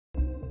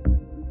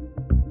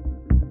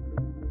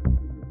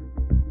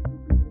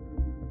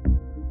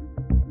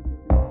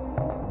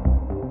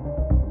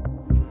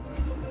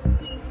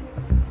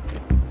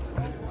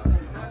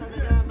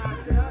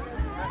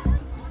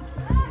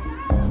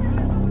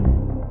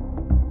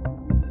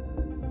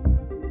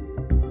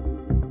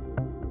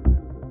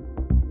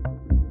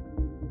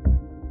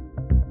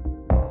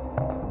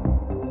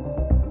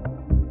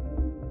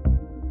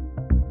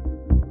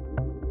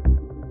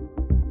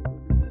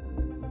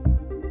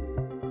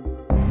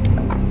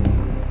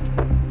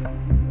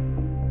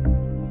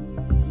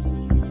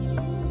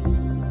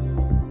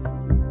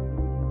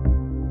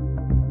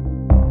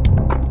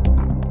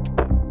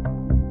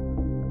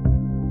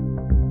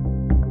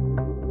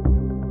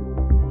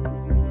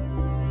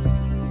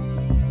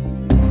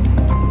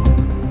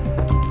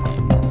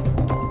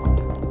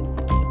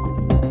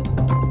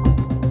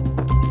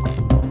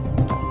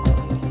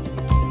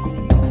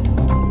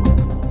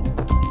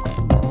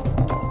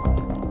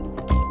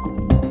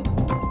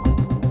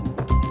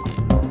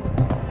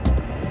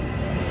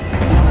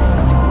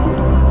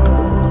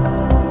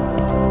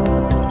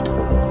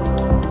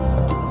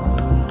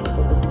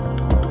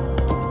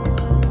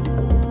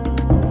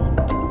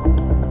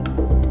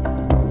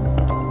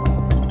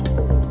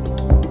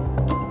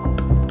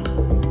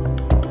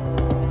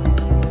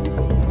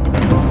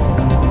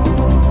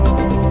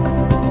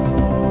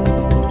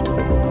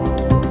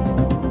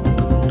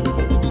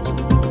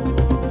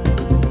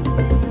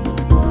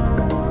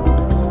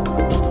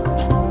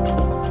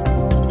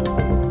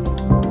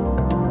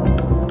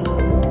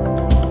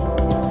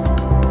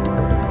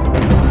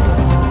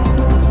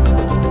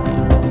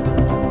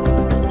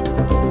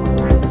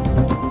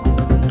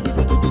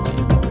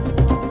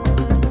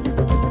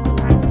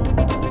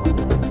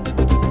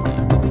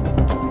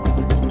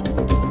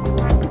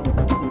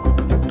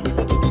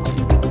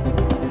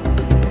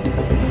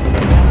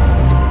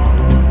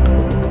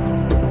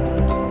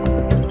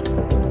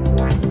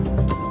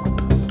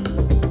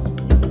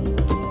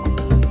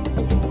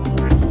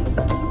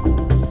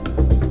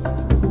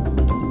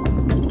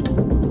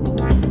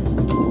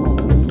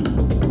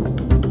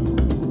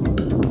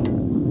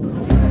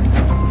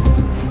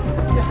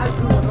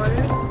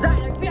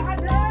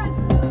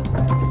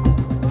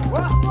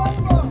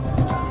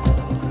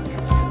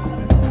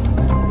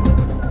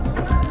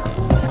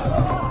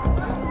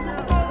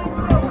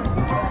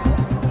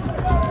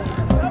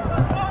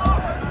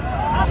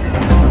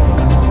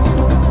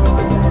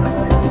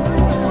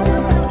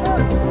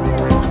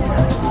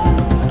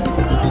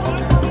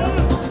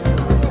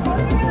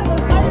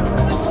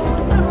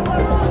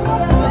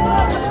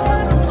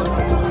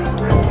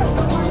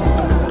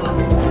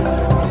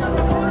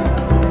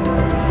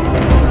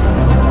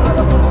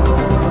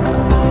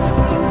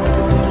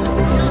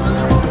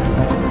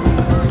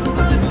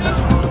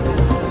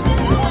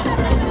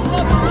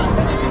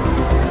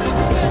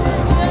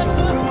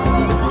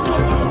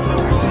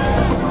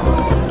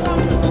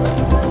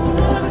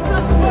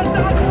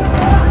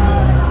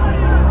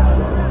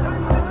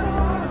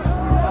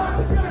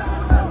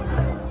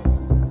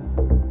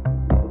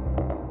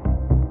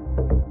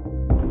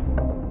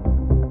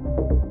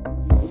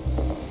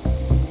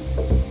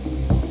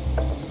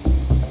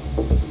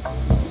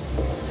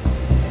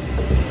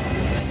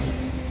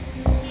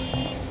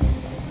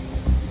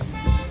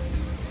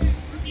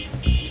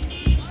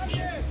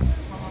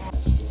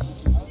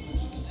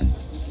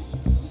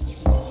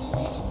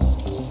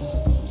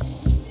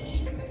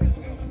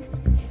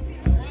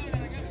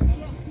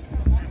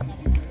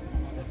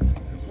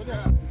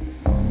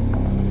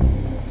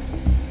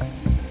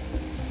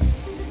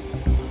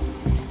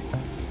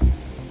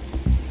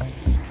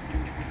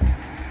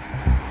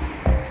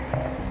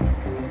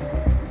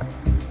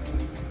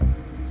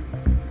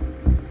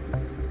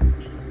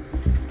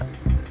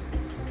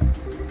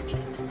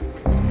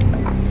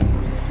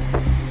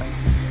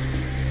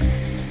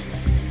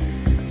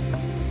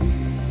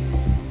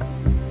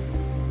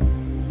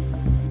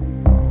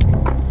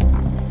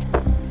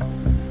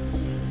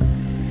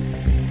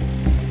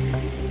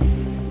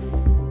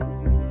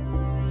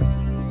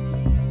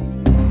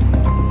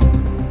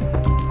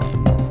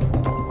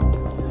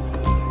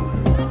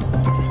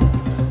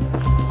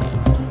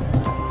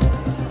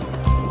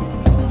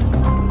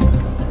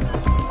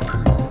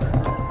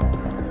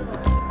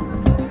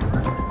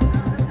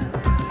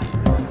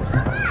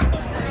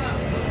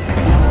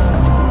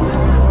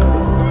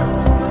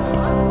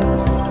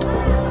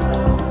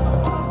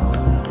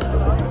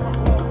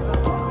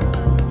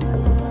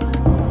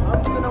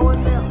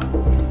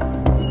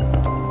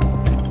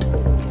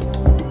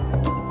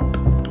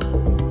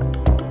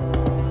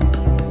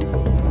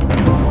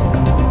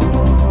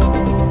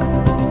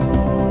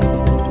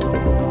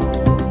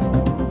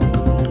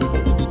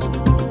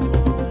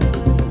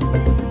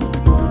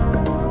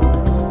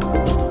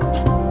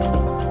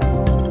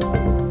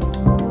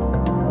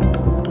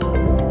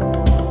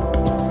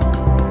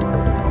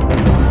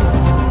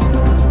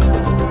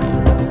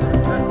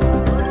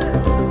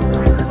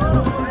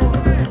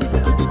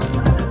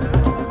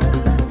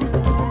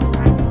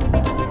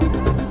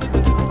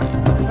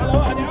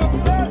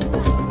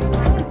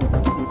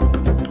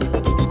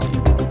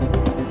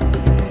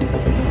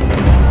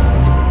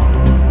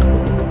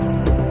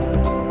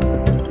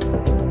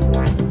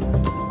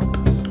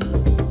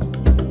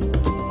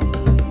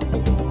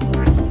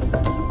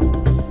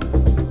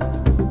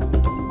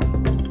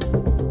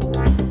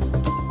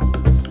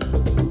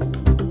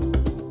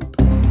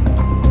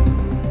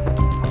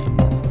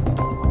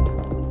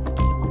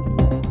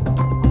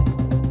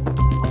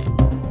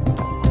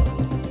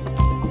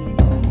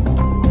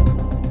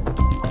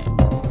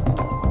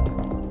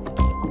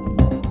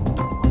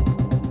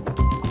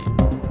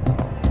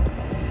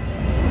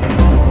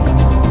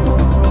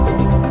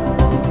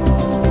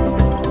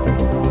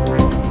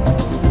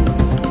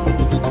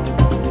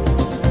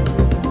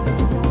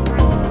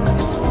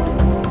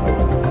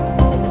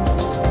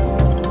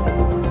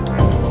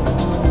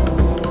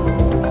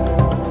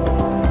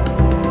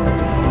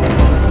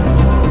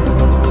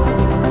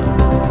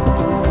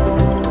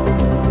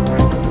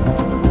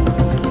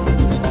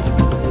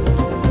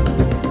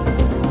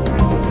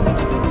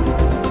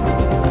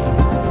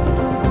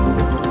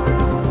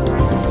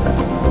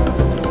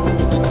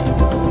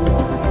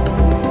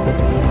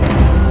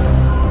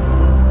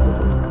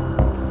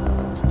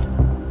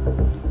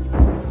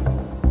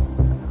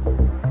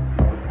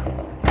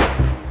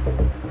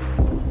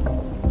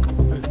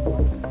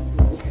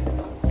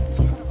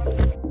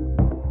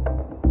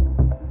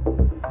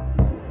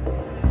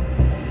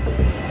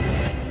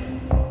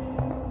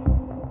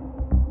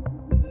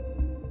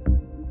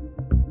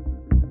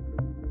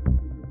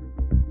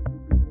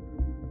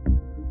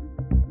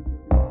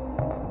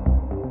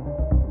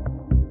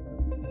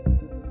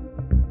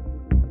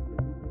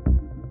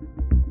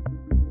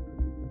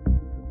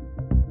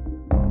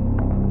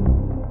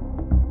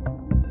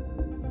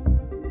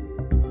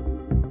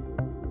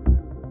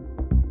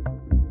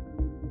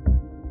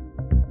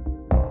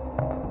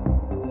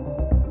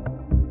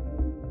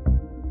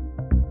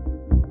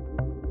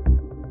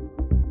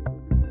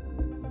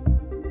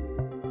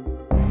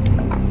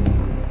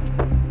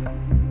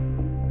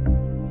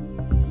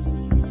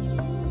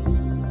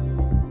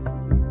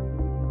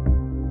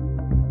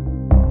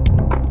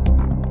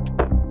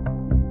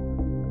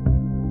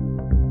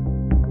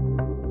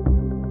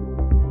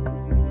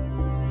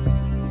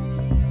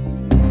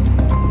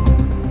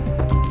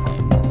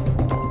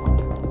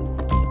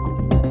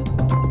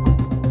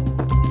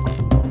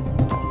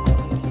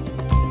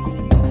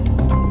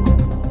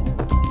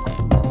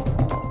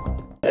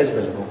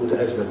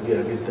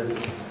كبيرة جدا،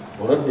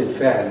 ورد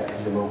الفعل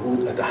اللي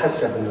موجود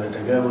أتحسب أنه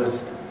يتجاوز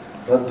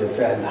رد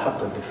الفعل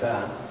لحق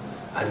الدفاع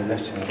عن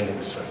النفس من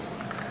جانب إسرائيل،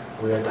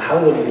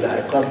 ويتحول إلى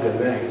عقاب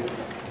جماعي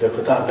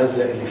لقطاع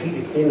غزة اللي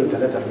فيه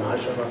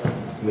 2.3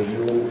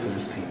 مليون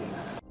فلسطيني.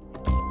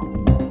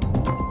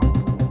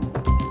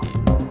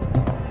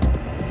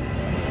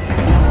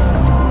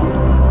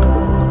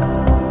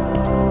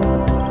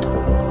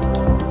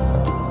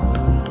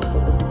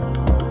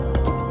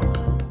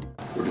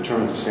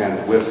 Determined to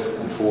stand with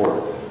and for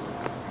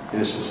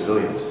innocent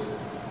civilians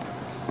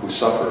who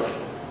suffer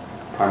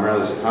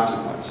primarily as a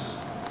consequence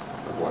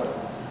of what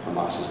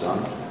Hamas has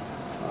done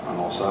on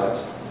all sides.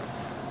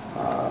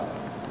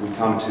 We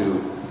come to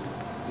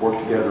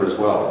work together as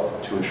well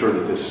to ensure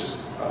that this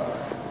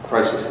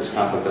crisis, this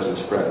conflict doesn't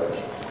spread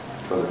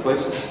to other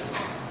places.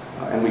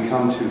 And we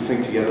come to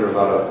think together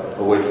about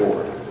a way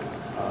forward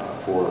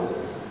for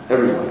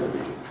everyone in the region.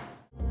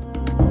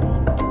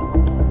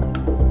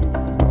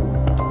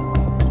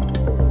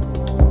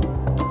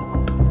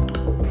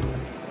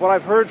 What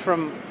I've heard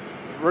from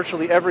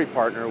virtually every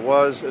partner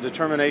was a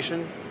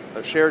determination,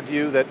 a shared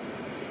view that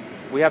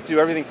we have to do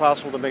everything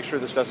possible to make sure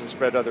this doesn't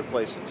spread to other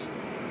places.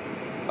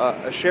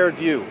 A shared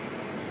view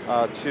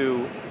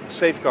to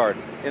safeguard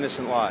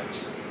innocent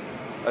lives.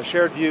 A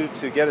shared view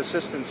to get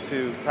assistance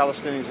to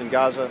Palestinians in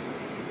Gaza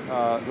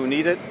who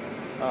need it,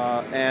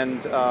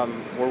 and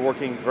we're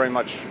working very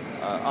much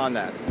on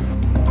that.